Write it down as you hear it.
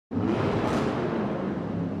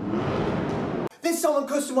This time on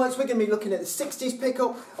Custom Works we're going to be looking at the 60s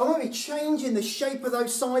pickup. I'm going to be changing the shape of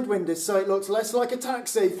those side windows so it looks less like a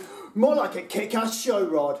taxi, more like a kick-ass show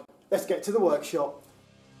rod. Let's get to the workshop.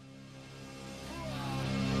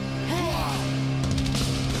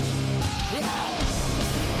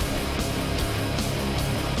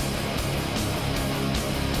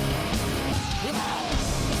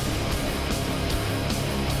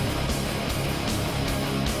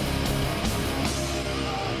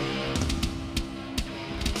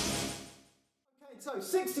 So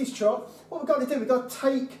 60s truck, what we've got to do, we've got to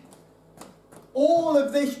take all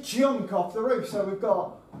of this junk off the roof. So we've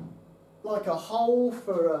got like a hole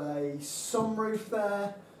for a sunroof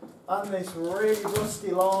there and this really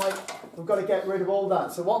rusty light. We've got to get rid of all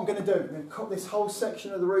that. So what I'm going to do, I'm going to cut this whole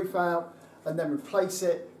section of the roof out and then replace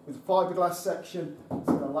it with a fiberglass section. It's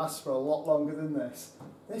going to last for a lot longer than this.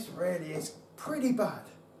 This really is pretty bad.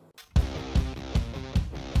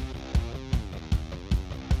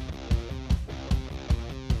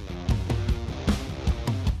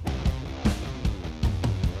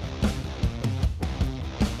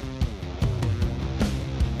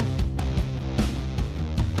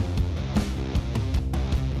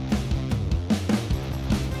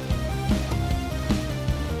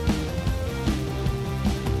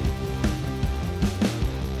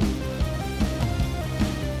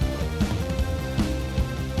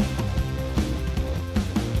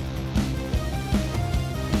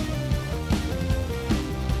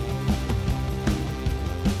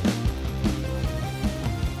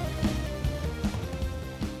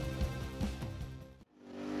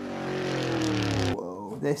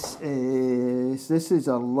 This is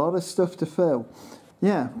a lot of stuff to fill.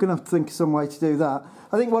 Yeah, I'm gonna have to think of some way to do that.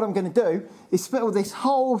 I think what I'm gonna do is fill this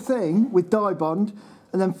whole thing with dye bond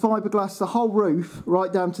and then fiberglass the whole roof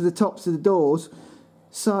right down to the tops of the doors.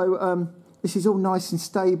 So this is all nice and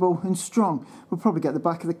stable and strong. We'll probably get the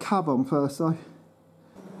back of the cab on first though.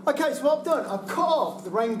 Okay, so what I've done, I've cut off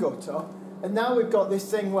the rain gutter and now we've got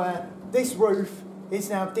this thing where this roof is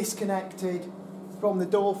now disconnected from the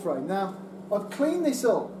door frame. Now, I've cleaned this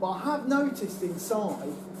up, but I have noticed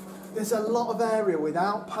inside there's a lot of area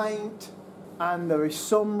without paint and there is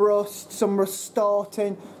some rust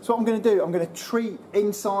starting. So what I'm going to do, I'm going to treat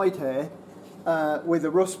inside here with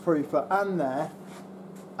a rust proofer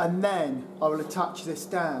and then I will attach this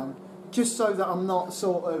down just so that I'm not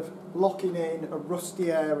sort of locking in a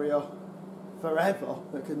rusty area forever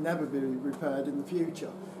that can never be repaired in the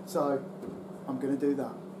future. So I'm going to do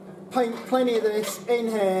that. Paint plenty of this in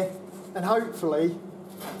here and hopefully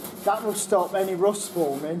that will stop any rust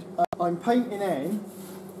forming. I'm painting in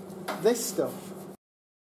this stuff.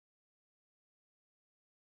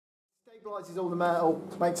 Stabilises all the metal,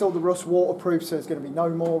 makes all the rust waterproof so there's going to be no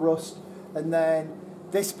more rust, and then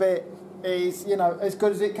this bit is, you know, as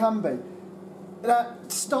good as it can be. To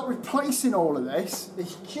start replacing all of this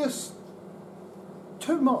is just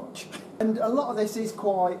too much. And a lot of this is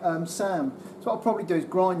quite sound. So what I'll probably do is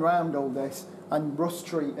grind round all this and rust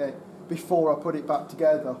treat it before I put it back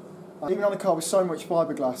together. Even on a car with so much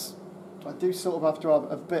fiberglass, I do sort of have to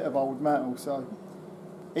have a bit of old metal, so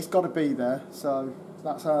it's got to be there. So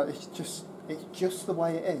that's how it's just the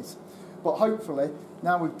way it is. But hopefully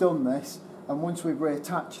now we've done this, and once we've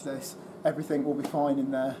reattached this, everything will be fine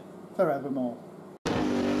in there forevermore.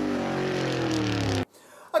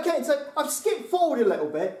 Okay, so I've skipped forward a little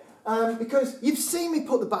bit because you've seen me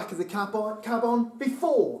put the back of the cab on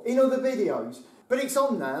before in other videos, but it's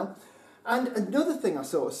on now. And another thing I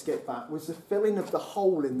sort of skipped back was the filling of the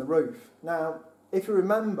hole in the roof. Now, if you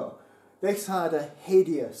remember, this had a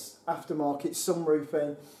hideous aftermarket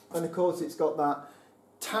sunroofing, and of course it's got that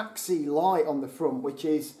taxi light on the front,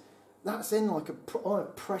 that's in like a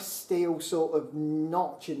pressed steel sort of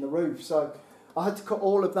notch in the roof. So I had to cut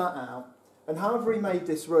all of that out. And however he made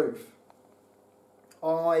this roof,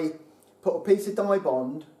 I put a piece of dye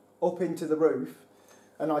bond up into the roof,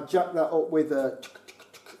 and I jacked that up with a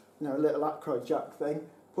little acro jack thing,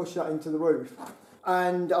 push that into the roof,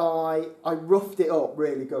 and I roughed it up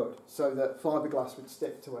really good so that fiberglass would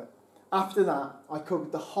stick to it. After that, I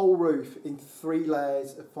covered the whole roof in 3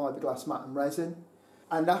 layers of fiberglass mat and resin,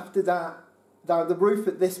 and after that, now the roof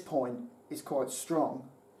at this point is quite strong,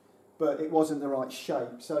 but it wasn't the right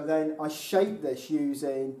shape. So then I shaped this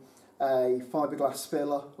using a fiberglass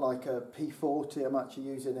filler, like a P40. I'm actually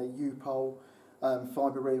using a U-pole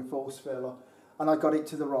fibre reinforced filler. And I got it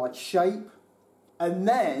to the right shape. And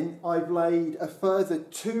then I've laid a further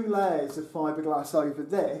 2 layers of fiberglass over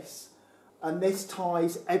this, and this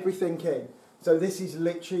ties everything in. So this is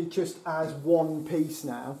literally just as one piece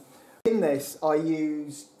now. In this I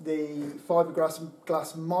used the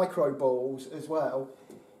fiberglass micro balls as well.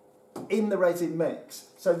 in the resin mix.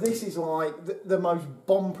 So this is like the most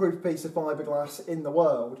bomb-proof piece of fiberglass in the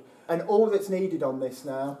world. And all that's needed on this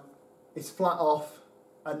now is flat off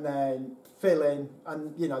and then fill in,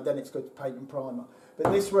 and you know, then it's good to paint and primer.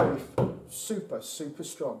 But this roof, super, super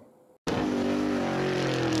strong.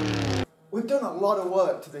 We've done a lot of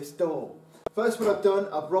work to this door. First what I've done,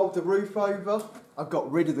 I've rolled the roof over, I've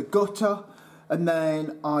got rid of the gutter, and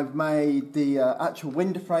then I've made the actual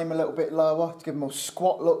window frame a little bit lower to give a more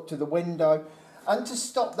squat look to the window. And to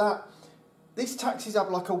stop that, these taxis have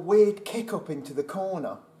like a weird kick up into the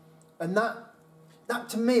corner. And that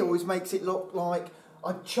to me always makes it look like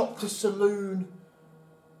I've chopped a saloon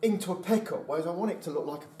into a pickup, whereas I want it to look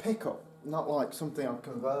like a pickup, not like something I've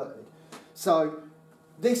converted. So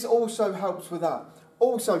this also helps with that.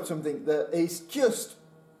 Also something that is just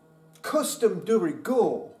custom de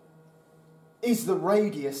rigueur is the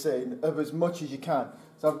radiusing of as much as you can.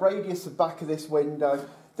 So I've radiused the back of this window.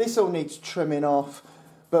 This all needs trimming off,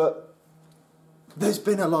 but there's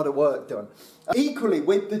been a lot of work done. Equally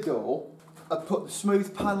with the door, I've put the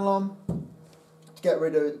smooth panel on to get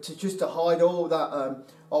rid of, just to hide all that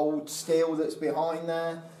old steel that's behind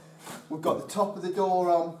there. We've got the top of the door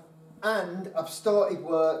on, and I've started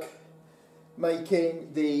work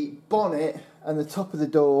making the bonnet and the top of the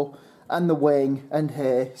door and the wing and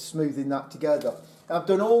here, smoothing that together. I've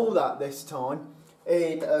done all that this time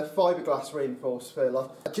in a fiberglass reinforced filler.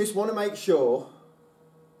 I just want to make sure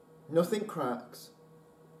nothing cracks,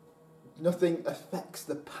 nothing affects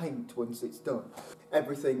the paint once it's done.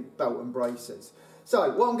 Everything belt and braces.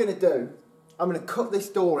 So what I'm going to do, I'm going to cut this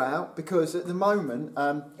door out because at the moment,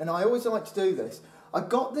 and I always like to do this, I've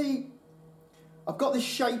got the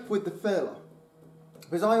shape with the filler.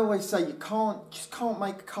 Because I always say you just can't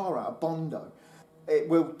make a car out of bondo. It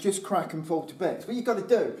will just crack and fall to bits. What you've got to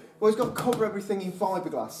do, well, it's got to cover everything in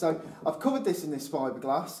fiberglass. So I've covered this in this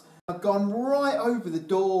fiberglass. I've gone right over the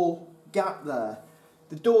door gap there.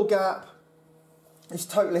 The door gap is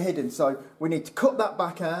totally hidden, so we need to cut that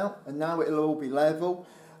back out, and now it'll all be level.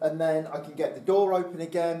 And then I can get the door open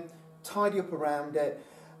again, tidy up around it,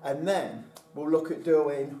 and then we'll look at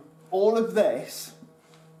doing all of this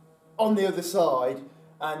on the other side,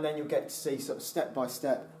 and then you'll get to see sort of step by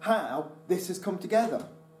step how this has come together.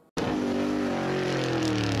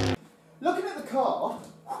 Looking at the car,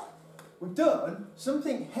 we've done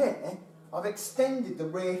something here. I've extended the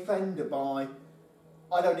rear fender by,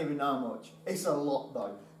 I don't even know how much. It's a lot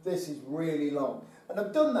though. This is really long. And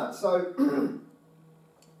I've done that, so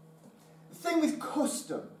the thing with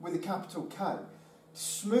custom, with a capital K, to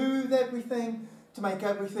smooth everything, to make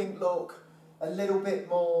everything look a little bit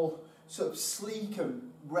more sort of sleek and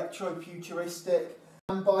retro-futuristic.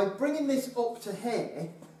 And by bringing this up to here,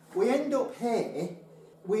 we end up here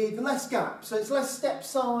with less gap. So it's less step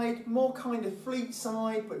side, more kind of fleet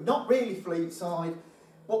side, but not really fleet side.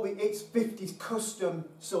 It's 50s custom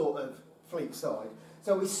sort of fleet side.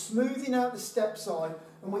 So we're smoothing out the step side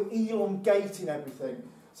and we're elongating everything.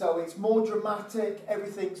 So it's more dramatic,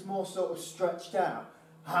 everything's more sort of stretched out.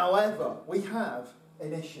 However, we have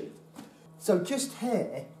an issue. So just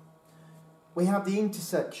here, we have the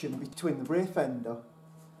intersection between the rear fender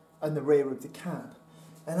and the rear of the cab.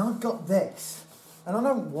 And I've got this, and I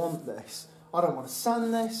don't want this. I don't want to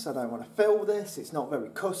sand this, I don't want to fill this, it's not very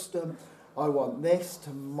custom. I want this to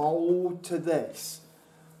mould to this.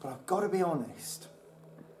 But I've got to be honest,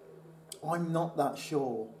 I'm not that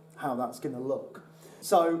sure how that's going to look.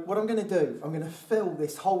 So what I'm going to do, I'm going to fill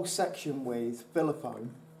this whole section with filler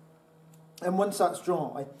foam. And once that's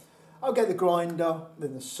dry, I'll get the grinder,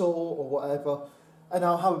 then the saw or whatever, and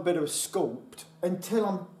I'll have a bit of a sculpt until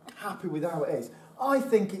I'm happy with how it is. I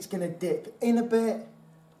think it's going to dip in a bit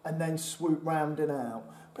and then swoop round and out,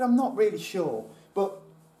 but I'm not really sure. But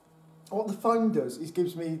what the foam does is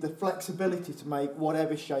gives me the flexibility to make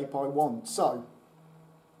whatever shape I want. So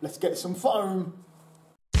let's get some foam.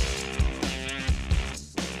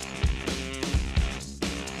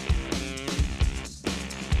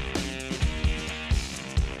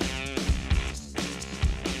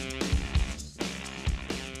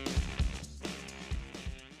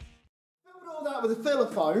 With a filler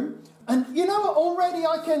foam, and you know what, already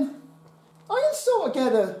I can sort of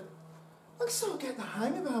get the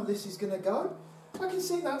hang of how this is going to go. I can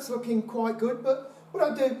see that's looking quite good, but what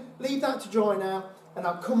I'll do, leave that to dry now, and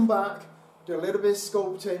I'll come back, do a little bit of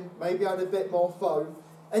sculpting, maybe add a bit more foam,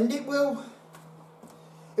 and it will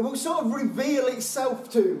sort of reveal itself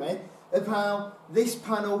to me of how this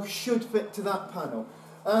panel should fit to that panel.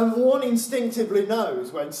 One instinctively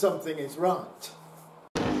knows when something is right.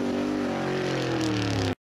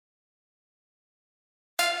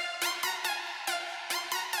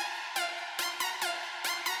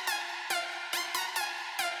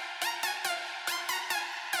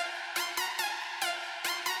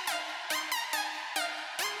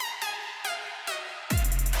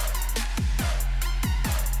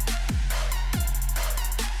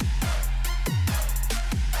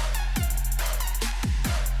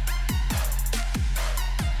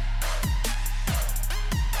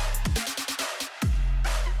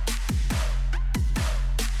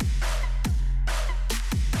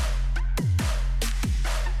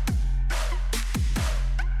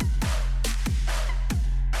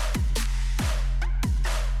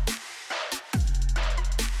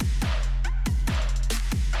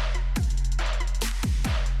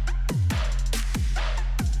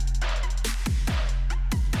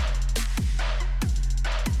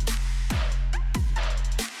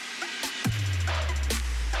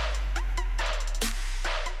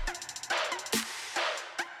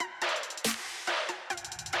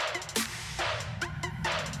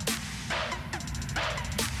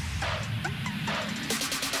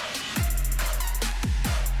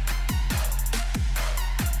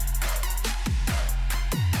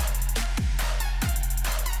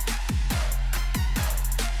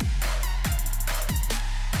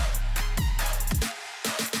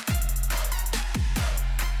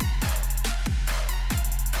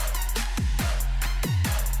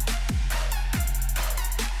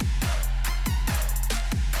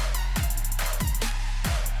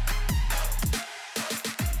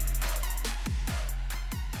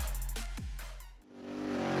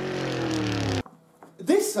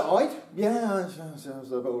 this side, yeah, as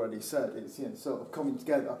I've already said, it's sort of coming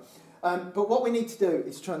together. But what we need to do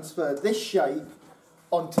is transfer this shape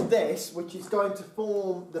onto this, which is going to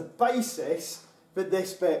form the basis for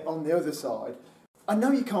this bit on the other side. I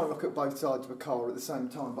know you can't look at both sides of a car at the same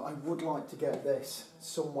time, but I would like to get this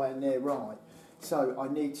somewhere near right. So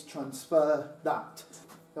I need to transfer that.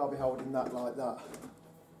 I'll be holding that like that.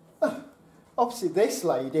 Obviously this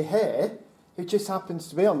lady here, who just happens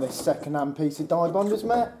to be on this second-hand piece of die bond, has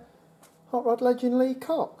met hot rod legend Lee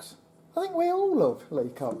Cox. I think we all love Lee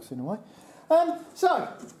Cox in a way. So,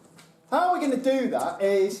 how we're going to do that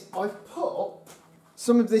is I've put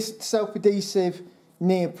some of this self-adhesive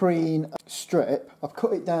neoprene strip, I've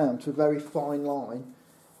cut it down to a very fine line,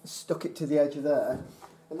 stuck it to the edge of there,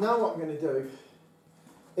 and now what I'm going to do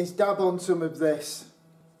is dab on some of this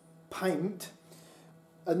paint,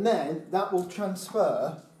 and then that will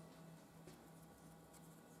transfer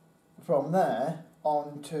from there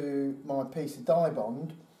onto my piece of die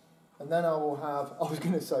bond, and then I will have, I was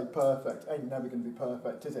going to say perfect, ain't never going to be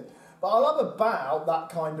perfect, is it? But I'll have about that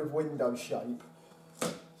kind of window shape. So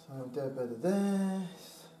I'll do a bit of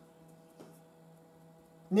this.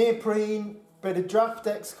 Neoprene, bit of draft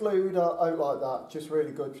excluder, out like that, just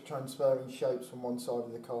really good for transferring shapes from one side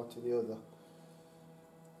of the car to the other.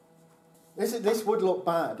 This would look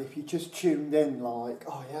bad if you just tuned in like,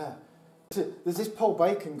 oh yeah, there's this Paul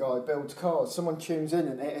Bacon guy who builds cars, someone tunes in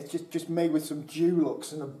and it's just me with some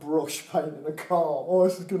Dulux and a brush painting a car. Oh,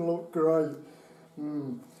 this is going to look great.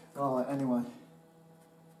 Right, anyway.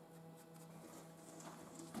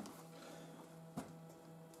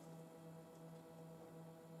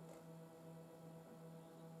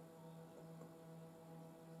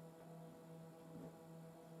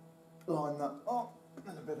 Line that up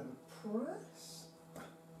and a bit of a press.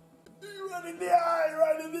 Right in the eye,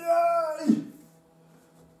 right in the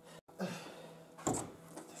eye!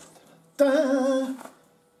 Da!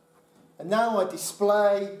 And now I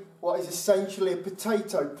display what is essentially a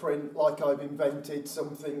potato print, like I've invented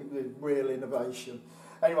something with real innovation.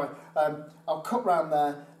 Anyway, I'll cut round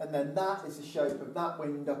there, and then that is the shape of that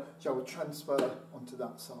window, which I will transfer onto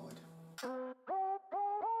that side.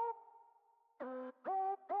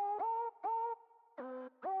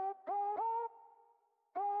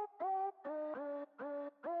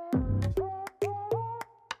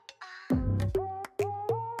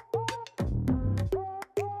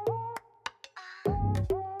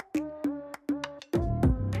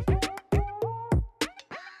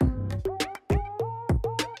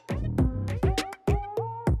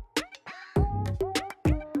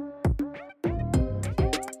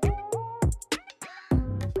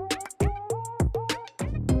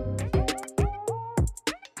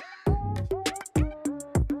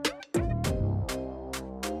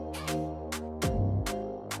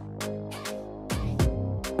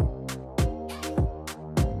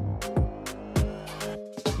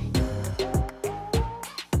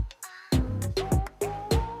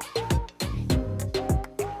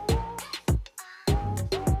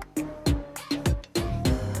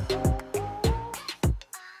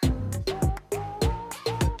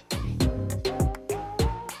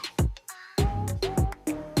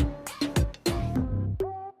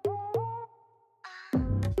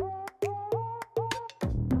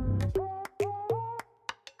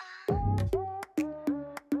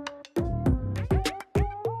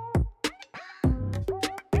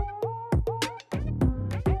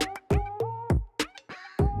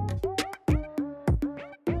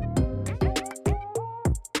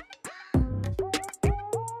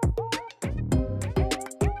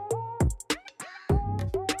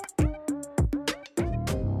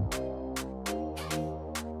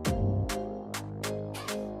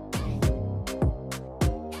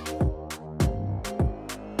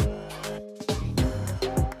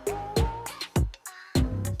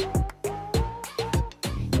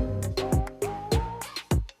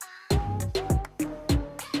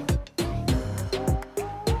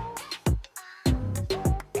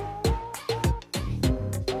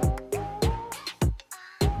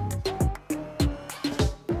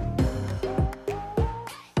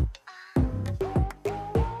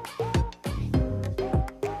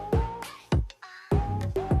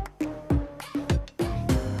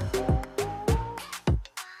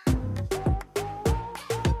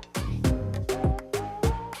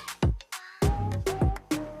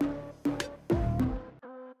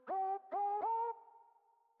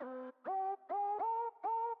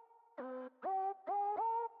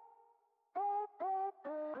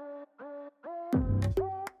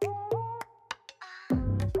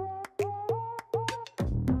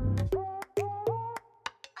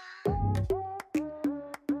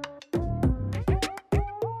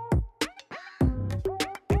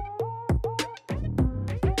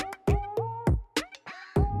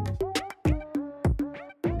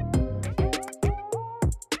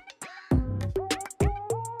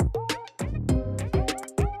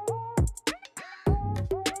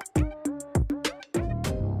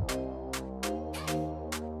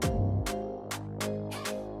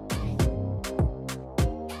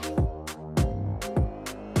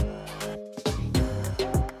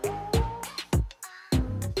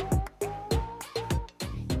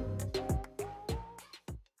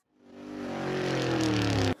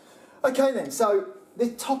 Okay then, so the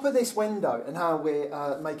top of this window and how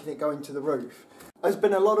we're making it go into the roof, there's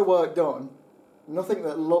been a lot of work done. Nothing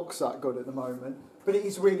that looks that good at the moment, but it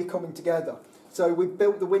is really coming together. So we've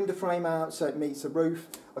built the window frame out so it meets the roof.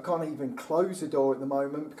 I can't even close the door at the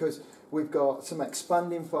moment because we've got some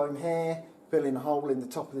expanding foam here, filling a hole in the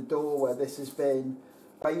top of the door where this has been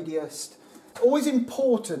radiused. Always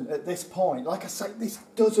important at this point, like I say, this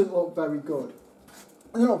doesn't look very good.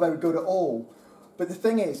 It's not very good at all. But the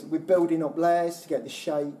thing is, we're building up layers to get the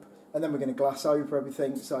shape, and then we're going to glass over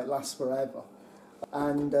everything so it lasts forever.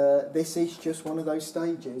 And this is just one of those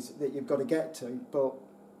stages that you've got to get to, but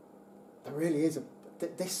there really is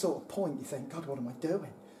this sort of point you think, God, what am I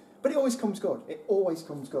doing? But it always comes good. It always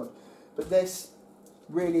comes good. But this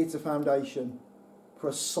really is the foundation for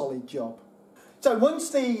a solid job. So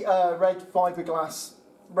once the red fibreglass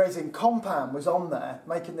resin compound was on there,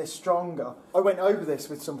 making this stronger, I went over this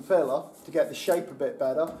with some filler to get the shape a bit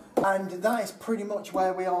better, and that is pretty much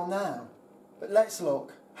where we are now. But let's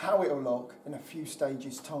look how it'll look in a few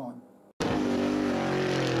stages' time.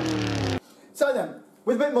 So then,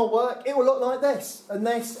 with a bit more work, it will look like this. And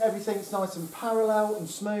this, everything's nice and parallel and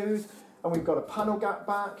smooth, and we've got a panel gap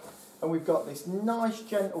back, and we've got this nice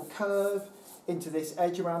gentle curve into this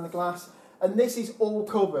edge around the glass, and this is all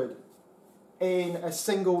covered in a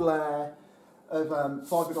single layer of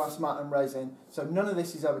fibreglass mat and resin, so none of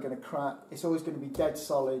this is ever going to crack. It's always going to be dead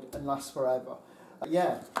solid and last forever.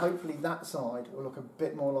 Yeah, hopefully that side will look a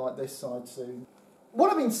bit more like this side soon.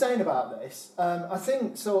 What I've been saying about this, I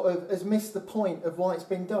think sort of has missed the point of why it's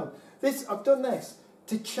been done. I've done this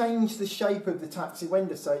to change the shape of the taxi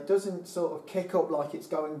window so it doesn't sort of kick up like it's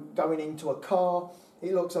going into a car.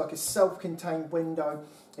 It looks like a self-contained window.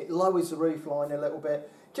 It lowers the roof line a little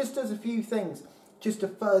bit. Just does a few things just to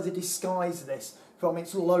further disguise this from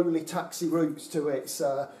its lowly taxi roots to its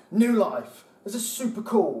new life as a super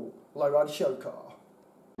cool lowrider show car.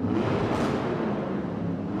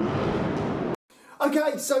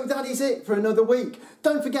 Okay, so that is it for another week.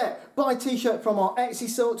 Don't forget, buy a t-shirt from our Etsy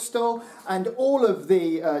store, and all of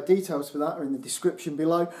the details for that are in the description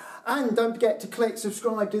below. And don't forget to click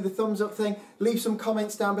subscribe, do the thumbs up thing, leave some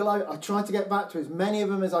comments down below. I try to get back to as many of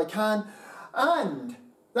them as I can. And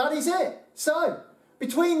that is it. So,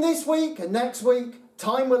 between this week and next week,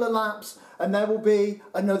 time will elapse and there will be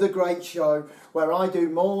another great show where I do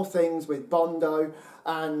more things with bondo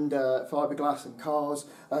and fibreglass and cars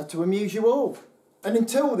to amuse you all. And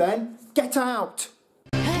until then, get out!